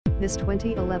This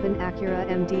 2011 Acura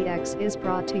MDX is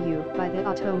brought to you by the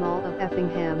AUTOMALL of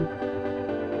Effingham.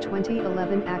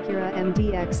 2011 Acura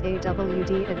MDX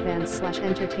AWD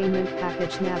Advanced/Entertainment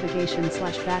Package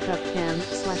Navigation/Backup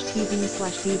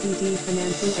Cam/TV/DVD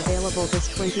Financing available. This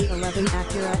 2011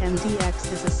 Acura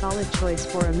MDX is a solid choice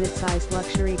for a mid-size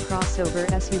luxury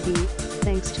crossover SUV,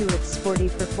 thanks to its sporty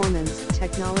performance,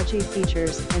 technology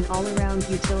features, and all-around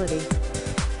utility.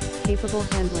 Capable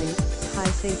handling, high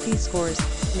safety scores,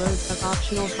 loads of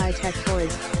optional high-tech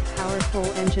toys, powerful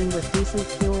engine with decent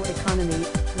fuel economy,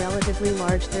 relatively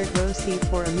large third-row seat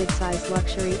for a mid-size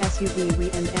luxury SUV.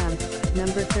 We and am,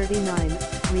 number 39,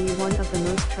 we one of the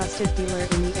most trusted dealer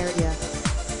in the area.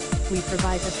 We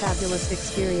provide a fabulous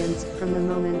experience from the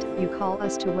moment you call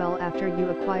us to well after you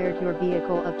acquired your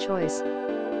vehicle of choice.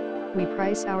 We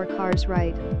price our cars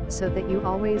right, so that you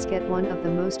always get one of the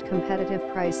most competitive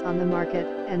price on the market,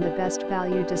 and the best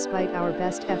value despite our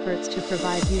best efforts to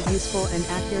provide you useful and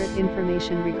accurate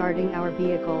information regarding our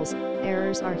vehicles.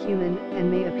 Errors are human, and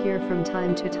may appear from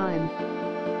time to time.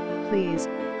 Please,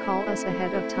 call us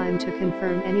ahead of time to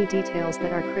confirm any details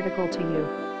that are critical to you.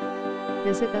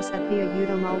 Visit us at the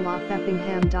AUTOMALL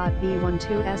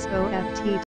Effingham.v12soft